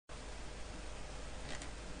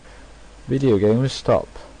Video Gamers Stop,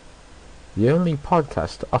 the only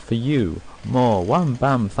podcast to offer you more wham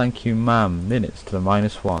bam thank you ma'am minutes to the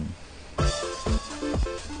 -1.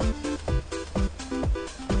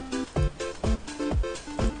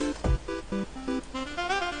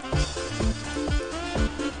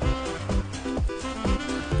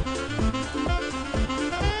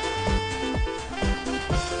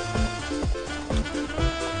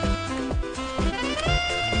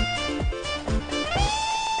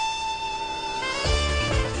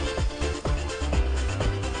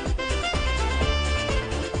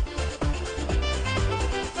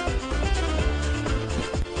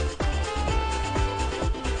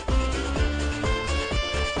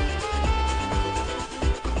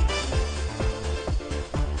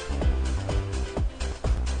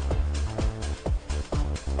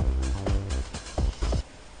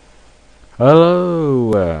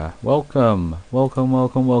 Hello, welcome. Do you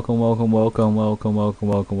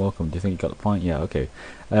think you got the point? Yeah, okay.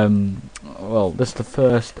 Well, this is the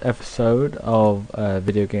first episode of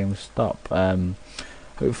Video Game Stop.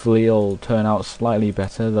 Hopefully it'll turn out slightly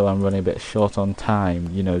better, though I'm running a bit short on time,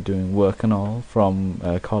 you know, doing work and all from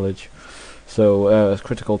college. So it's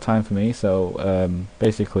critical time for me, so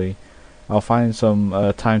basically I'll find some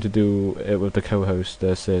time to do it with the co-host,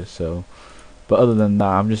 Sid, so... But other than that,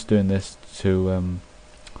 I'm just doing this to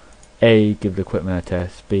A, give the equipment a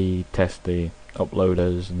test, B, test the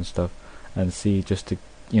uploaders and stuff, and C, just to,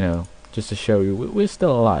 you know, just to show you we're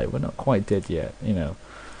still alive. We're not quite dead yet, you know.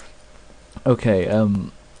 Okay,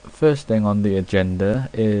 first thing on the agenda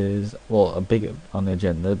is, well, big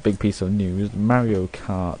piece of news. Mario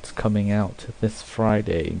Kart coming out this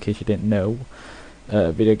Friday. In case you didn't know,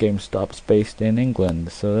 Video Game Stop's based in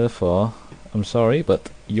England, so therefore, I'm sorry, but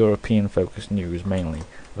European-focused news mainly.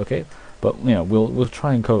 Okay, but you know, we'll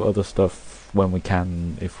try and cover other stuff when we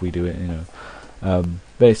can, if we do it. You know,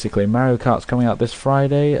 basically, Mario Kart's coming out this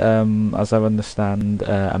Friday. As I understand,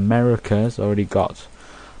 America's already got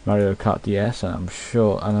Mario Kart DS, and I'm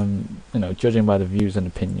sure, and I'm, you know, judging by the views and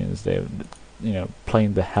opinions, they're, you know,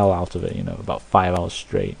 playing the hell out of it. You know, about 5 hours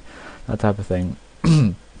straight, that type of thing.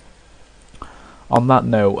 On that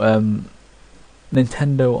note,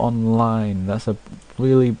 Nintendo Online, that's a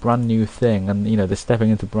really brand new thing, and you know, they're stepping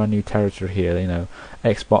into brand new territory here. You know,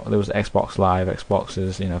 there was Xbox Live,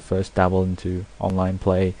 Xbox's, you know, first dabble into online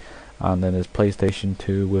play, and then there's PlayStation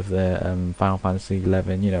 2 with their Final Fantasy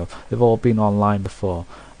 11. You know, they've all been online before.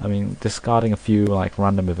 I mean, discarding a few like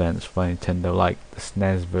random events for Nintendo, like the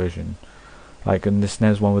SNES version, like in the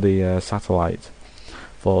SNES one with the satellite.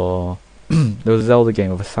 For there was a Zelda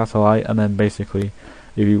game with a satellite, and then basically,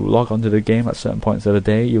 if you log onto the game at certain points of the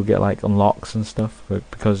day, you'll get like unlocks and stuff,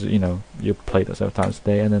 because you know you played it several times a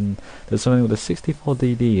day. And then there's something with a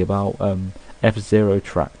 64DD about F-Zero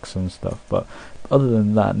tracks and stuff. But other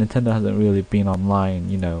than that, Nintendo hasn't really been online,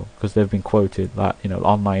 you know, because they've been quoted that, you know,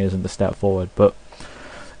 online isn't the step forward. But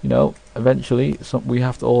you know, eventually, we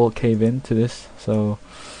have to all cave into this. So,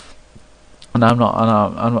 and I'm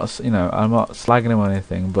not, you know, I'm not slagging him or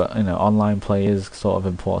anything, but you know, online play is sort of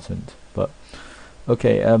important. But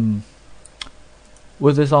okay,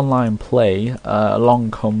 with this online play,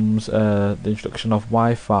 along comes the introduction of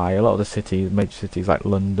Wi-Fi. A lot of the cities, major cities like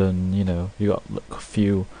London, you know, you got a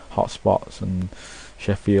few hotspots, and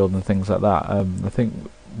Sheffield and things like that. I think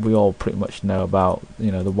we all pretty much know about,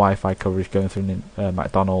 you know, the Wi-Fi coverage going through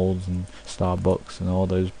McDonald's and Starbucks and all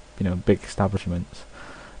those, you know, big establishments.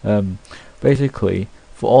 Basically,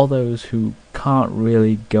 for all those who can't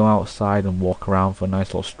really go outside and walk around for a nice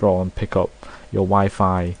little stroll and pick up your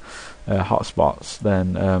Wi-Fi hotspots,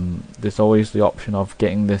 then there's always the option of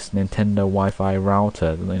getting this Nintendo Wi-Fi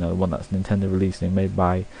router, you know, the one that's Nintendo releasing, made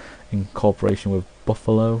in cooperation with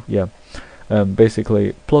Buffalo. Yeah, basically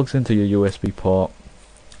it plugs into your USB port,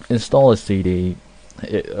 install a CD,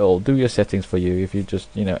 it'll do your settings for you if you just,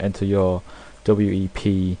 you know, enter your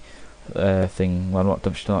WEP thing. Well, I'm not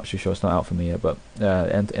too sure, it's not out for me yet, but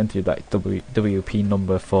enter that WEP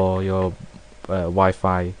number for your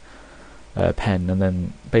Wi-Fi pen, and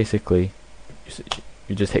then basically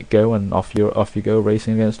you just hit go, and off you go,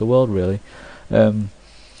 racing against the world, really.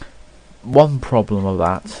 One problem of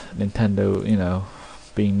that, Nintendo, you know,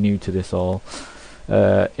 being new to this all,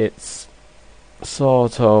 it's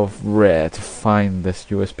sort of rare to find this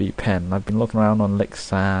USB pen. I've been looking around on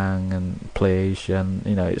Lixan and PlayAsia, and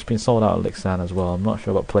you know, it's been sold out at Lixan as well. I'm not sure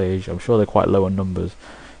about PlayAsia. I'm sure they're quite low in numbers,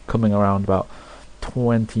 coming around about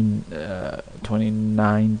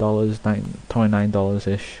 $29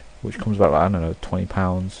 ish, which comes about, I don't know, £20,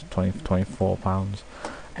 £24.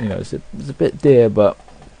 You know, it's a bit dear, but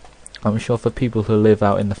I'm sure for people who live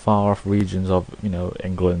out in the far off regions of,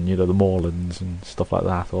 England, the moorlands and stuff like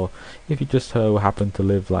that, or if you just so happen to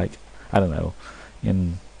live, like, I don't know,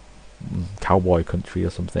 in cowboy country or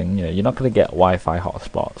something, you're not going to get Wi-Fi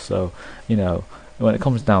hotspots. So, when it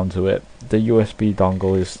comes down to it, the USB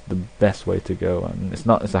dongle is the best way to go, and it's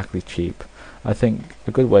not exactly cheap. I think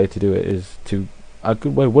a good way to do it a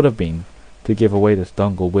good way would have been to give away this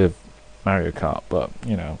dongle with Mario Kart, but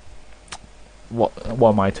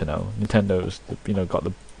what am I to know? Nintendo's got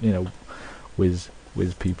the whiz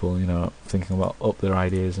people thinking about up their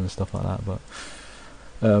ideas and stuff like that.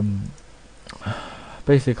 But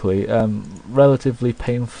basically, relatively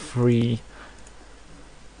pain-free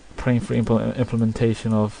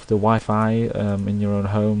implementation of the Wi-Fi in your own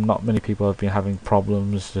home. Not many people have been having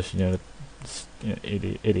problems. Just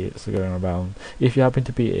idiots are going around. If you happen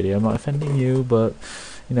to be an idiot, I'm not offending you, but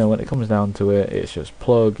when it comes down to it, it's just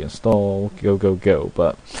plug, install, go.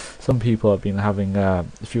 But some people have been having a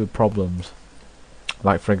few problems.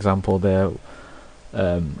 Like, for example, their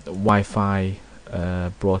Wi-Fi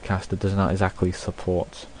broadcaster does not exactly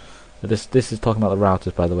support. This is talking about the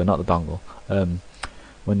routers, by the way, not the dongle.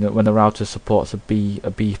 When the router supports a B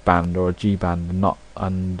band or a G band,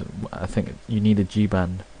 and I think you need a G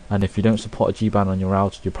band. And if you don't support a G band on your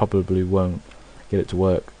router, you probably won't get it to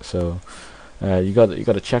work. So you got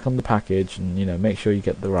to check on the package and make sure you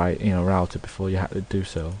get the right router before you have to do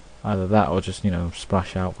so. Either that or just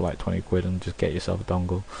splash out for like 20 quid and just get yourself a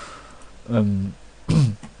dongle.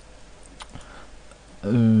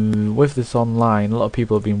 With this online, a lot of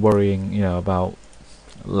people have been worrying about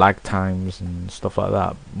lag times and stuff like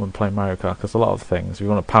that when playing Mario Kart, because a lot of things, if you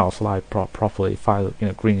want to power slide properly, fire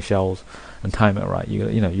green shells and time it right,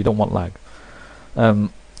 you don't want lag.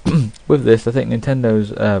 With this, I think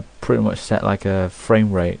Nintendo's pretty much set like a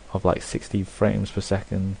frame rate of like 60 frames per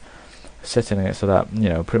second, setting it so that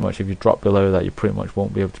pretty much if you drop below that, you pretty much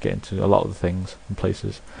won't be able to get into a lot of the things and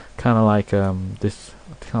places. Kind of like one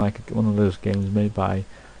of those games made by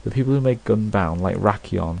the people who make Gunbound, like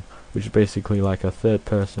Rakion, which is basically like a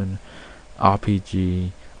third-person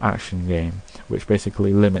RPG action game, which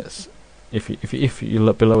basically limits if you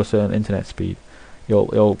look below a certain internet speed,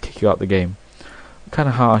 it'll kick you out the game. Kind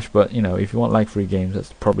of harsh, but if you want lag-free games,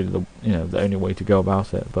 that's probably the only way to go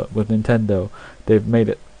about it. But with Nintendo, they've made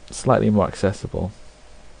it slightly more accessible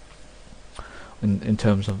in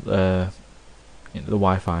terms of the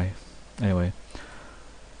Wi-Fi. Anyway,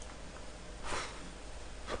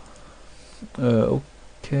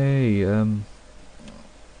 okay.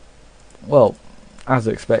 Well, as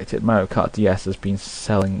expected, Mario Kart DS has been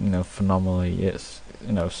selling phenomenally. It's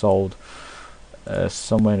sold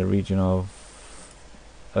somewhere in the region of,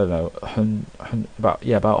 I don't know, about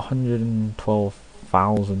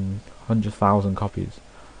 100,000 copies.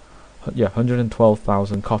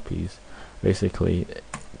 112,000 copies, basically,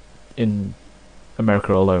 in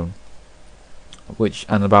America alone.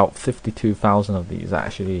 And about 52,000 of these have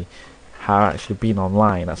actually been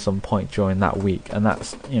online at some point during that week, and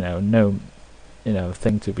that's no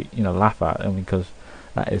thing to be laugh at. I mean, because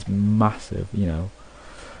that is massive,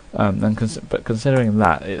 but considering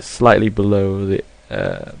that, it's slightly below the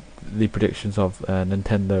predictions of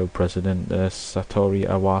Nintendo president Satoru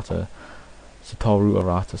Iwata,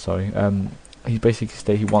 sorry. He basically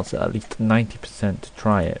stated he wants at least 90% to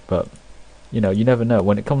try it, but you never know.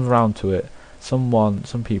 When it comes around to it, some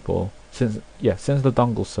people, since the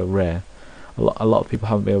dongle's so rare, a lot of people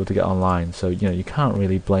haven't been able to get online, so you can't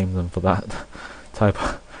really blame them for that type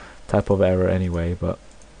of error anyway. But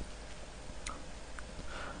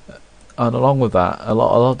and along with that, a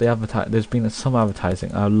lot of the there's been some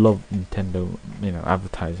advertising. I love Nintendo,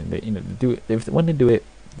 advertising. They do it when they do it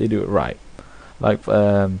right. Like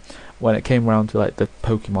when it came around to like the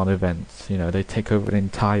Pokemon events, they take over an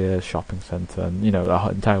entire shopping centre, and the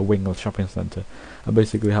entire wing of the shopping centre, and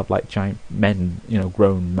basically have like giant men,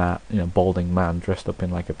 grown man, balding man dressed up in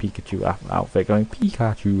like a Pikachu outfit, going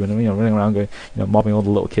Pikachu, and running around going, mobbing all the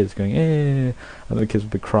little kids, going and the kids would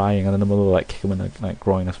be crying, and then the mother would like kick them in the like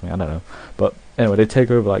groin or something. I don't know, but anyway, they take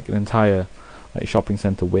over like an entire like shopping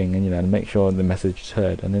centre wing, and and make sure the message is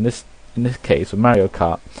heard. And in this case with Mario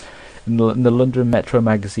Kart, in the London Metro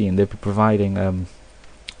magazine, they'll be providing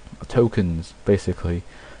tokens, basically,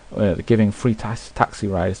 giving free taxi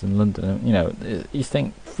rides in London. You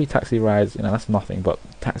think free taxi rides, that's nothing, but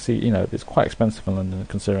taxi, it's quite expensive in London,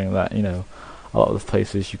 considering that, a lot of the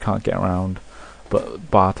places you can't get around, but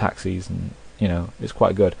bar taxis, and it's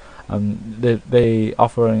quite good. They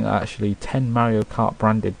offering actually 10 Mario Kart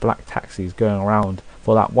branded black taxis going around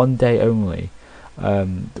for that one day only,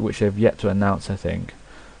 which they've yet to announce, I think.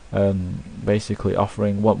 basically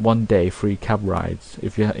offering one day free cab rides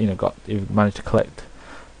if if you manage to collect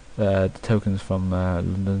the tokens from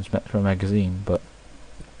London's Metro magazine. But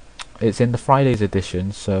it's in the Fridays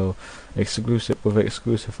edition, so exclusive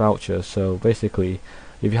vouchers. So basically,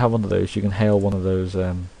 if you have one of those, you can hail one of those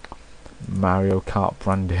Mario Kart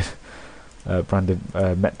branded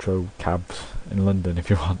Metro cabs in London if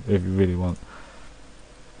you really want.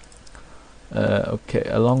 Okay,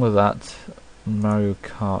 along with that, Mario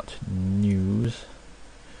Kart news.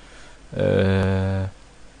 When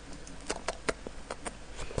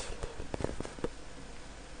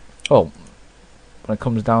it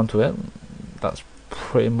comes down to it, that's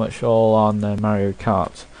pretty much all on Mario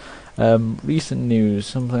Kart. Recent news,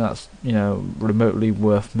 something that's remotely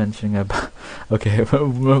worth mentioning about. Okay,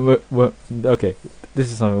 okay,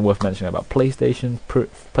 this is something worth mentioning about PlayStation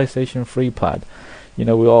 3 Plaid. We've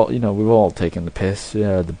all taken the piss.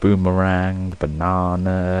 The boomerang, the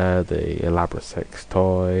banana, the elaborate sex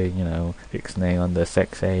toy. Ixnay on the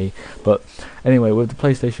sex A. But anyway, with the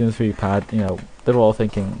PlayStation 3 Pad, they're all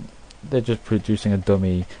thinking they're just producing a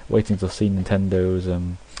dummy, waiting to see Nintendo's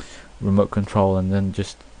remote control, and then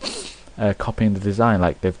just copying the design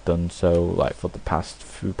like they've done so, like for the past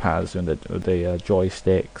few pads, and the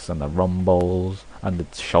joysticks and the rumbles and the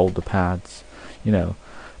shoulder pads.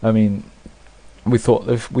 I mean, we thought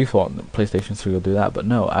that PlayStation 3 will do that, but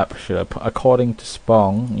no. Actually, according to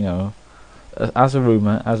Spong, as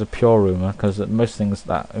a pure rumor, because most things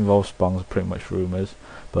that involve Spong are pretty much rumors,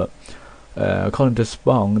 but according to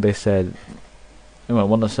Spong, they said,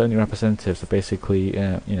 one of the Sony representatives basically,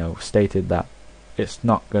 stated that it's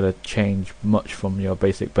not going to change much from your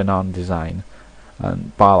basic banana design,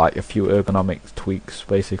 and by like a few ergonomic tweaks,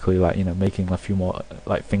 basically like making a few more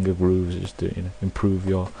like finger grooves just to improve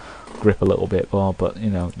your grip a little bit more. But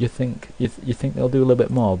you think they'll do a little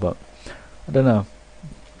bit more, but I don't know.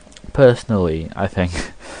 Personally, I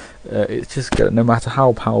think it's just no matter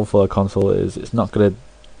how powerful a console is, it's not going to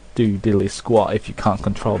do diddly squat if you can't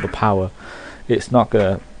control the power. It's not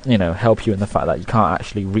going to help you in the fact that you can't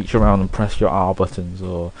actually reach around and press your R buttons,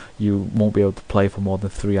 or you won't be able to play for more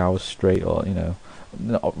than 3 hours straight, or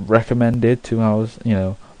not recommended 2 hours,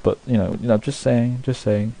 but just saying.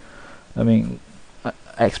 I mean,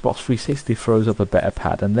 Xbox 360 throws up a better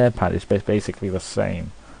pad, and their pad is basically the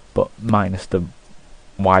same, but minus the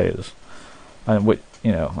wires, and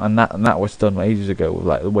and that was done ages ago with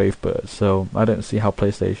like the Wavebird. So I don't see how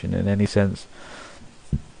PlayStation in any sense,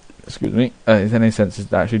 is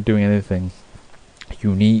actually doing anything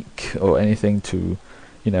unique or anything to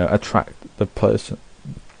attract the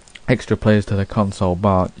extra players to the console,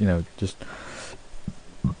 but just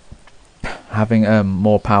having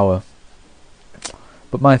more power.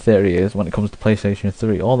 But my theory is, when it comes to PlayStation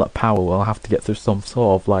 3, all that power will have to get through some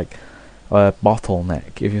sort of like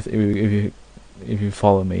bottleneck. If you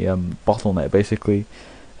follow me, bottleneck basically,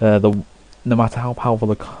 no matter how powerful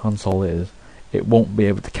the console is, it won't be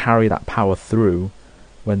able to carry that power through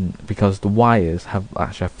because the wires have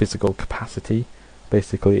actually a physical capacity.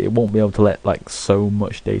 Basically, it won't be able to let like so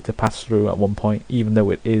much data pass through at one point, even though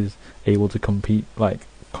it is able to compute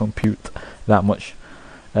that much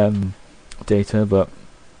data. But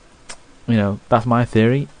that's my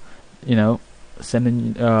theory. Send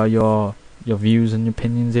in your views and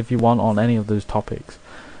opinions if you want on any of those topics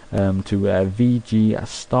to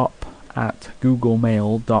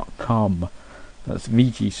vgstop@googlemail.com. That's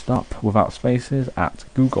vgstop without spaces at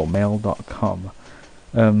googlemail.com.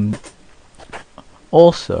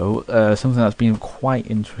 Also, something that's been quite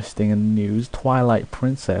interesting in the news: Twilight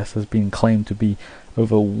Princess has been claimed to be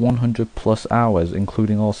over 100 plus hours,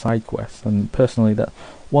 including all side quests. And personally, that's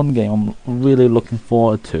one game I'm really looking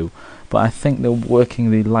forward to. But I think they're working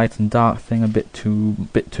the light and dark thing a bit too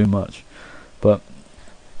much. But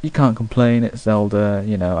you can't complain. It's Zelda.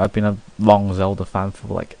 I've been a long Zelda fan for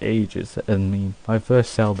like ages. I mean, my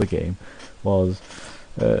first Zelda game was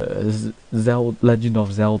Legend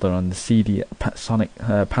of Zelda on the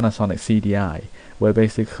Panasonic CDI, where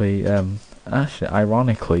basically, actually,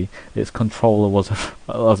 ironically, its controller was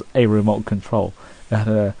a remote control. It had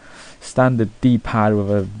a standard D-pad with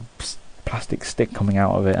a plastic stick coming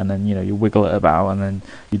out of it, and then you wiggle it about, and then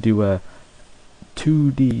you do a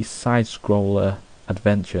 2D side-scroller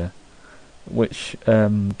adventure, which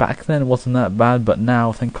back then wasn't that bad, but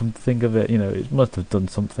now think of it, it must have done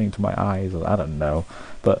something to my eyes, or I don't know,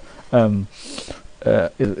 but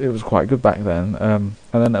it was quite good back then. And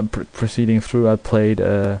then proceeding through, I played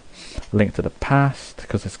Link to the Past,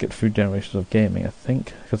 because I skipped through generations of gaming, I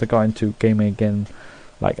think, because I got into gaming again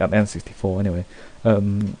like at the N64 anyway.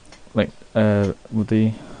 Link to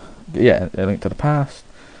the Past,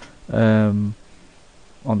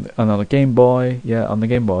 on the Game Boy, on the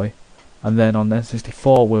Game Boy, and then on the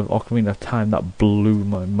N64 with Ocarina of Time. That blew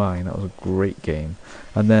my mind. That was a great game.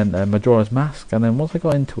 And then Majora's Mask, and then once I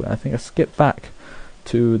got into it, I think I skipped back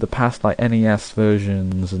to the past like NES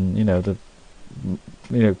versions, and the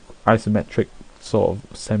isometric sort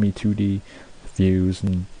of semi 2D views,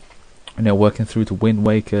 and working through to Wind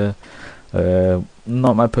Waker.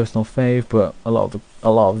 Not my personal fave, but a lot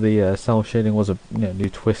of the cell shading was a new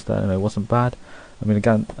twist that it wasn't bad.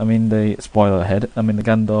 The spoiler ahead. The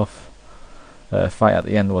Gandalf fight at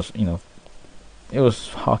the end was it was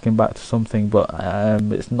harking back to something, but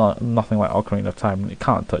it's nothing like Ocarina of Time. You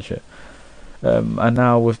can't touch it. And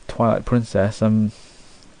now with Twilight Princess,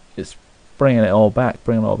 it's bringing it all back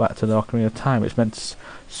to the Ocarina of Time. It's meant to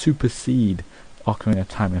supersede Ocarina of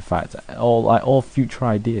Time. In fact, all future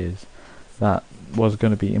ideas that was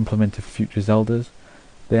going to be implemented for future Zeldas,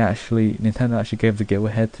 Nintendo actually gave the go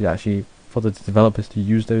ahead for the developers to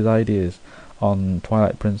use those ideas on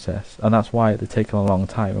Twilight Princess, and that's why they're taking a long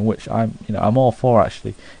time. In which I'm all for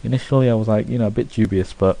actually. Initially, I was like a bit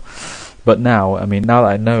dubious, but now now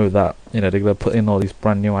that I know that they're gonna put in all these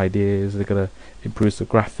brand new ideas, they're gonna improve the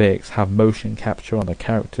graphics, have motion capture on the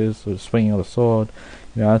characters, so swinging on the sword.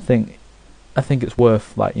 I think it's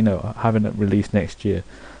worth having it released next year.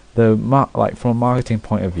 Though from a marketing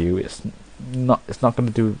point of view, it's not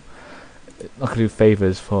going to do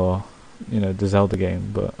favors for the Zelda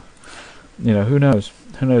game, but who knows?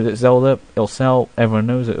 It's Zelda, it'll sell. Everyone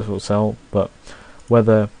knows it will sell, but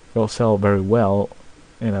whether it'll sell very well,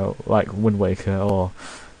 like Wind Waker, or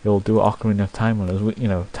it'll do Ocarina of Time on us,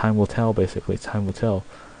 time will tell. Basically, time will tell.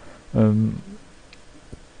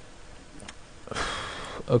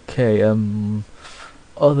 Okay.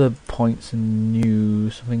 Other points in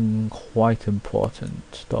news, something quite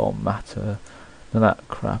important, don't matter. None of that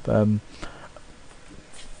crap.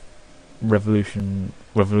 Revolution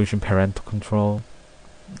parental control,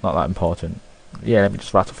 not that important. Let me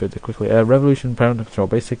just rattle through it quickly. Revolution parental control,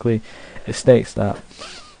 basically it states that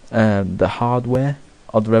the hardware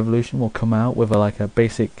of the Revolution will come out with a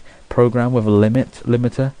basic program with a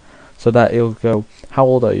limiter, so that it'll go, how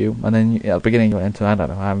old are you? And then at the beginning you'll enter, I don't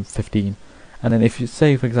know, I'm 15. And then if you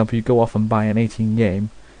say, for example, you go off and buy an 18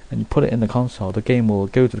 game and you put it in the console, the game will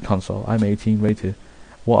go to the console, I'm 18 rated.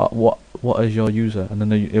 What is your user? And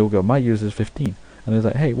then it will go, my user is 15. And it's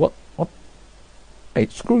like, hey, what? Hey,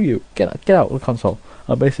 screw you! Get out of the console.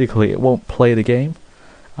 And basically, it won't play the game,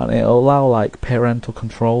 and it'll allow parental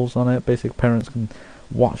controls on it. Basically, parents can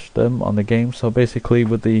watch them on the game. So basically,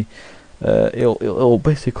 with the it'll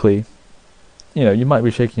basically, you might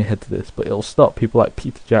be shaking your head to this, but it'll stop people like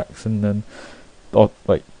Peter Jackson or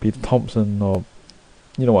like Peter Thompson, or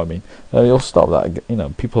you know what I mean. It'll stop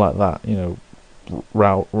that. People like that.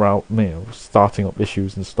 Starting up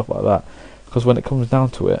issues and stuff like that. Because when it comes down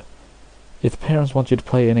to it, if the parents want you to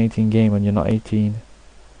play an 18 game and you're not 18,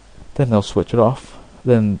 then they'll switch it off.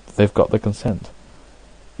 Then they've got the consent.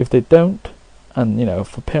 If they don't, and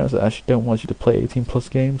for parents that actually don't want you to play 18 plus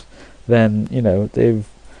games, then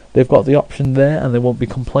they've got the option there and they won't be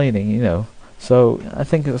complaining. So I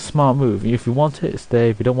think it's a smart move. If you want it, stay.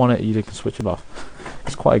 If you don't want it, you can switch it off.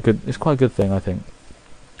 It's quite a good thing, I think.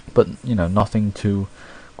 But nothing too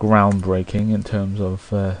groundbreaking in terms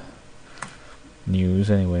of news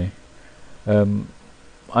anyway.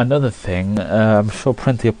 Another thing, I'm sure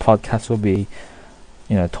plenty of podcasts will be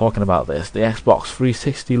talking about this. The Xbox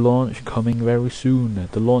 360 launch coming very soon.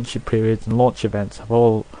 The launch periods and launch events have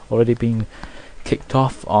all already been kicked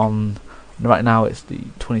off on. Right now it's the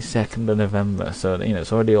 22nd of November, so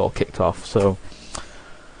it's already all kicked off. So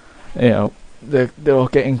they're all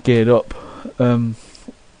getting geared up.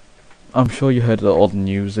 I'm sure you heard all the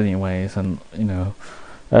news anyways, and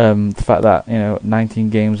the fact that 19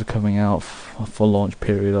 games are coming out for launch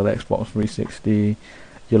period of the Xbox 360.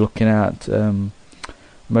 You're looking at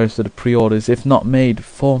most of the pre-orders, if not made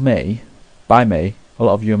by May, a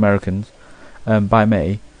lot of you Americans, by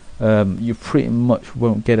May, you pretty much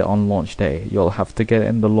won't get it on launch day. You'll have to get it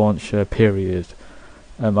in the launch period.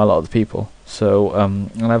 A lot of the people. So,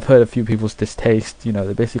 and I've heard a few people's distaste.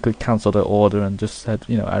 They basically cancelled their order and just said,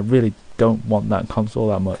 I really don't want that console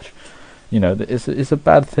that much. It's a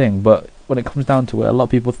bad thing. But when it comes down to it, a lot of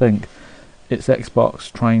people think it's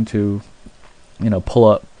Xbox trying to,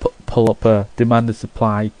 pull up a demand and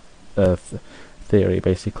supply theory.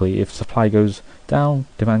 Basically, if supply goes down,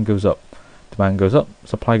 demand goes up. Demand goes up,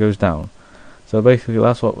 supply goes down. So basically,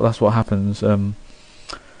 that's what happens. And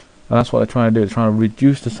that's what they're trying to do. They're trying to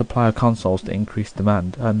reduce the supply of consoles to increase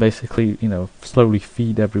demand, and basically, slowly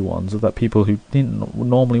feed everyone, so that people who didn't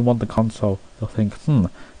normally want the console, they'll think, this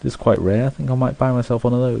is quite rare. I think I might buy myself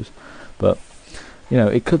one of those. But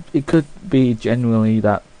it could be genuinely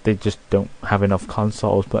that they just don't have enough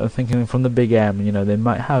consoles. But I'm thinking from the big M, they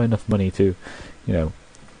might have enough money to, you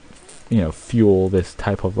know, fuel this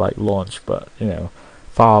type of like launch. But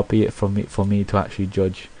far be it from me to actually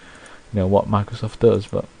judge, what Microsoft does.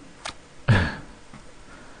 But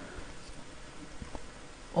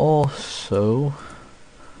also,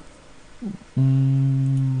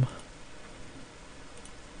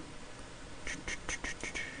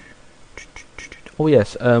 oh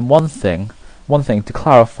yes, one thing to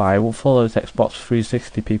clarify for those Xbox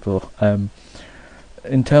 360 people.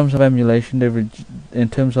 In terms of emulation, in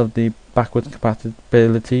terms of the backwards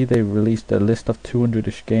compatibility, they released a list of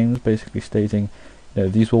 200ish games, basically stating,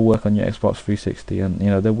 these will work on your Xbox 360, and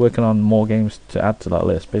they're working on more games to add to that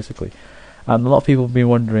list, basically. And a lot of people have been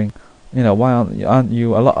wondering, why aren't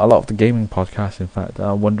you? A lot of the gaming podcasts, in fact,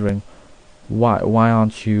 are wondering why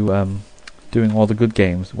aren't you doing all the good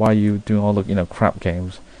games? Why are you doing all the crap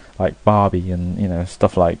games like Barbie and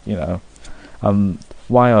stuff like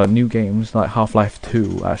why are new games like Half-Life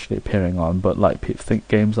 2 actually appearing on, but like think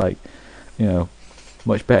games like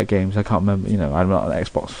much better games, I can't remember, I'm not an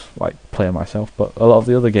Xbox like player myself, but a lot of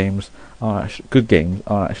the other games are good games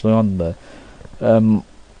are actually on there.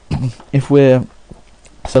 If we're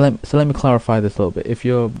let me clarify this a little bit. If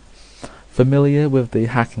you're familiar with the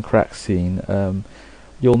hack and crack scene,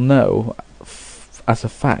 you'll know as a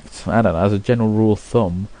fact, I don't know, as a general rule of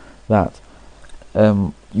thumb, that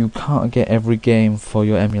you can't get every game for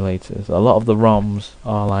your emulators. A lot of the ROMs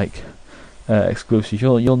are like exclusive.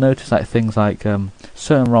 You'll notice like things like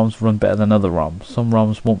certain ROMs run better than other ROMs. Some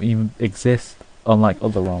ROMs won't even exist, unlike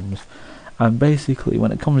other ROMs. And basically,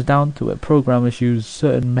 when it comes down to it, programmers use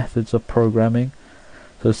certain methods of programming.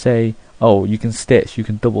 So say, you can stitch, you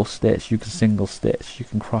can double stitch, you can single stitch, you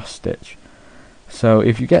can cross stitch. So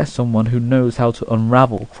if you get someone who knows how to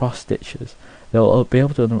unravel cross stitches, they'll be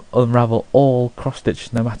able to unravel all cross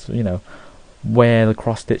stitches, no matter where the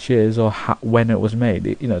cross stitch is or when it was made.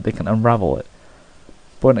 They can unravel it.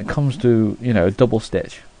 But when it comes to double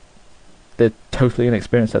stitch, they're totally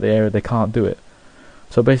inexperienced at the area. They can't do it.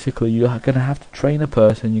 So basically, you're gonna have to train a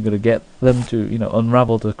person. You're gonna get them to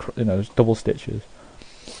unravel the double stitches.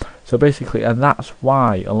 So basically, and that's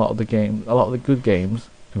why a lot of the good games,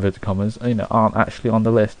 inverted commas, aren't actually on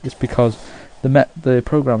the list. It's because the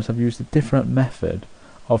programs have used a different method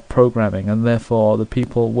of programming, and therefore the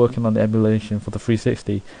people working on the emulation for the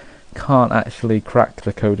 360 can't actually crack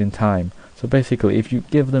the code in time. So basically, if you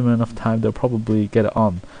give them enough time, they'll probably get it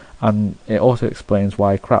on. And it also explains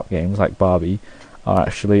why crap games like Barbie are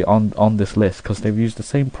actually on this list, because they've used the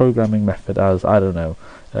same programming method as, I don't know,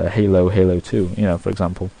 Halo 2, for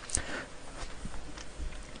example.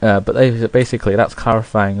 But basically that's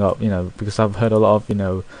clarifying up, because I've heard a lot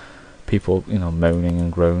of, people, moaning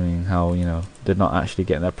and groaning how, they're not actually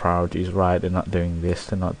getting their priorities right, they're not doing this,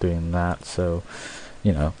 they're not doing that, so,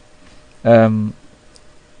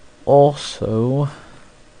 also,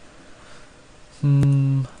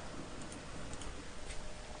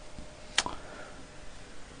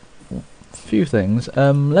 few things.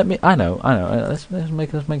 Let's make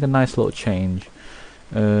a nice little change.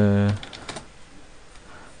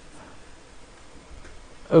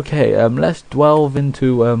 Okay. Let's delve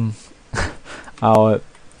into our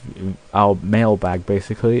mailbag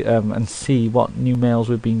basically, and see what new mails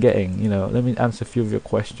we've been getting. Let me answer a few of your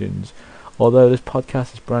questions. Although this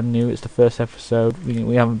podcast is brand new, it's the first episode.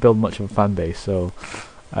 We haven't built much of a fan base, so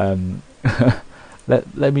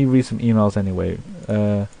let me read some emails anyway.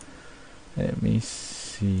 Let me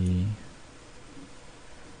see.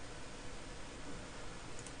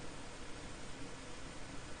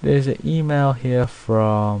 There's an email here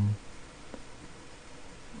from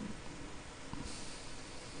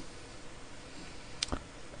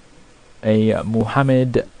a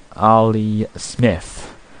Muhammad Ali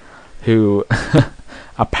Smith, who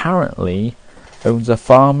apparently owns a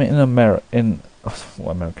farm in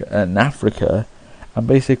Africa, and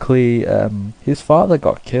basically his father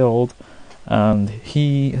got killed, and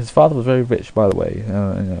his father was very rich, by the way,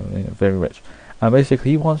 very rich, and basically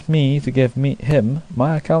he wants me to give him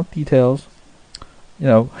my account details,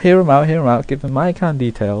 hear him out, give him my account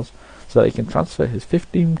details, so that he can transfer his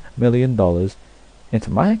 $15 million into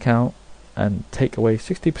my account and take away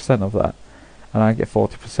 60% of that, and I get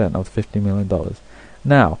 40% of the $50 million.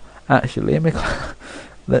 Now, actually, I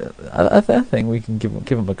think we can give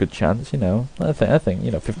him a good chance. I think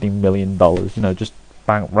 $15 million. Just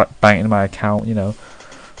bang in my account.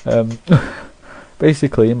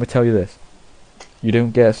 Basically, let me tell you this: you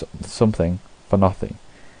don't get something for nothing.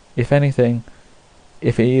 If anything,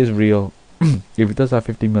 if it is real, if it does have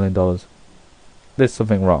 $15 million, there's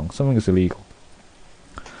something wrong. Something is illegal.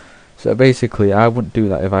 So basically, I wouldn't do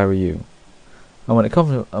that if I were you. And when it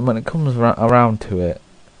comes around to it,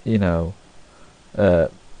 you know, uh,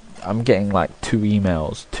 I'm getting like two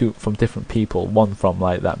emails, two from different people. One from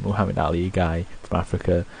like that Muhammad Ali guy from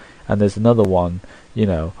Africa, and there's another one,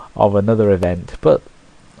 of another event, but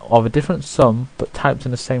of a different sum, but typed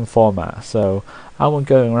in the same format. So I won't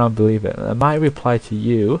go around believe it. And my reply to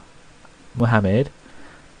you, Muhammad,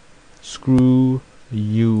 screw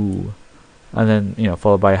you, and then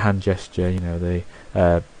followed by a hand gesture.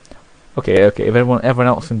 Okay. If everyone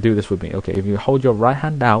else can do this with me. Okay, if you hold your right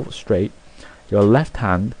hand out straight, your left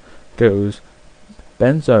hand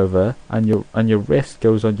bends over, and your wrist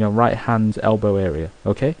goes on your right hand's elbow area.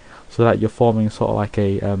 Okay, so that you're forming sort of like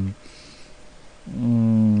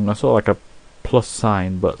a plus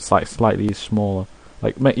sign, but it's like slightly smaller.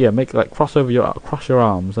 Like cross your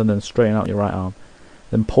arms and then straighten out your right arm.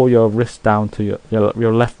 Then pull your wrist down to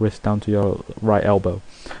your left wrist down to your right elbow.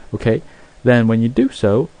 Okay. Then when you do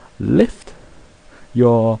so, lift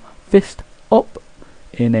your fist up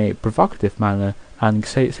in a provocative manner and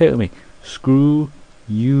say it with me. Screw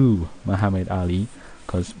you, Muhammad Ali.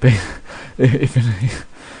 Because if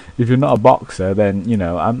you're not a boxer, then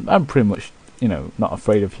I'm pretty much not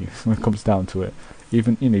afraid of you when it comes down to it.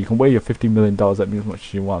 Even you can weigh your $50 million at me as much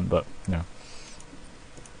as you want, but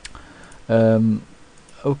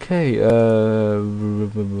okay.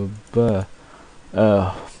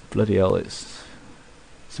 Bloody hell! It's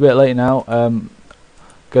a bit late now.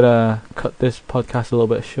 Gonna cut this podcast a little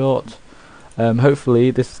bit short.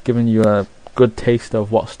 Hopefully this has given you a good taste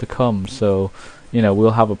of what's to come. So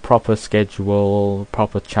we'll have a proper schedule,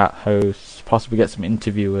 proper chat hosts, possibly get some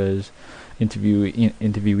interviewees,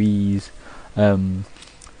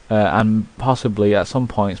 and possibly at some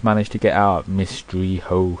points manage to get our mystery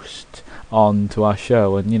host onto our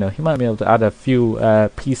show, and he might be able to add a few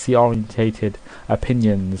PC orientated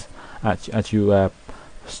opinions at you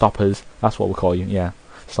stoppers. That's what we call you, yeah,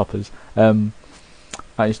 stoppers. At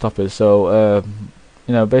you stoppers. So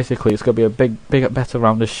basically it's gonna be a big better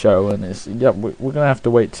round of show, and we're gonna have to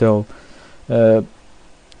wait till the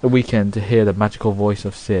weekend to hear the magical voice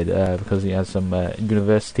of Sid, because he has some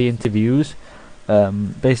university interviews.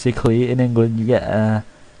 Basically in England you get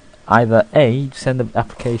either you send the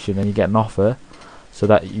application and you get an offer, so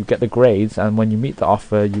that you get the grades, and when you meet the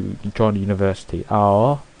offer you join the university,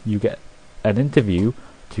 or you get an interview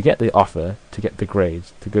to get the offer to get the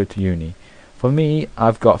grades to go to uni. For me,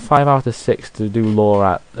 I've got 5 out of 6 to do law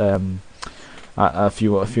at a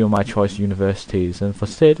few of my choice universities, and for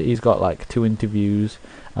Sid he's got like 2 interviews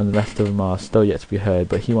and the rest of them are still yet to be heard,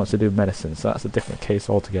 but he wants to do medicine, so that's a different case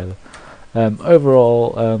altogether.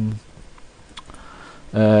 Overall,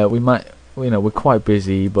 we might, we're quite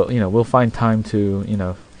busy, but we'll find time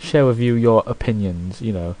to share with you your opinions.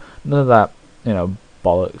 None of that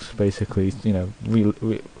bollocks. Basically,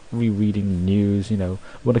 rereading the news.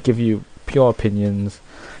 Want to give you pure opinions,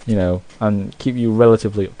 and keep you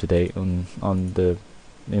relatively up to date on the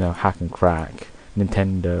hack and crack,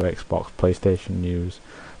 Nintendo, Xbox, PlayStation news.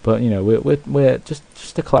 But we're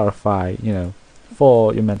just to clarify,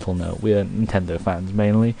 for your mental note, we're Nintendo fans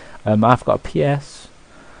mainly. I've got a PS.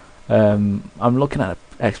 I'm looking at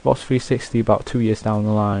an Xbox 360 about 2 years down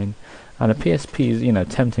the line, and a PSP is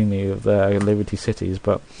tempting me with Liberty Cities.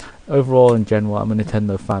 But overall, in general, I'm a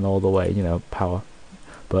Nintendo fan all the way. Power.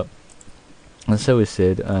 And so is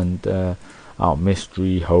Sid, and our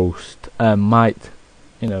mystery host might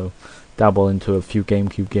dabble into a few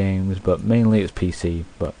GameCube games, but mainly it's PC.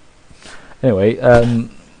 But anyway,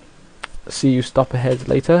 see you stop ahead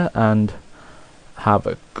later, and have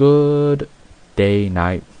a good day,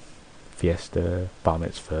 night, fiesta, bar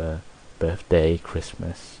mitzvah, birthday,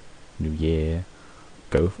 Christmas, New Year,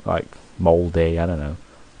 go like mole day, I don't know.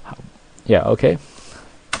 Yeah, okay.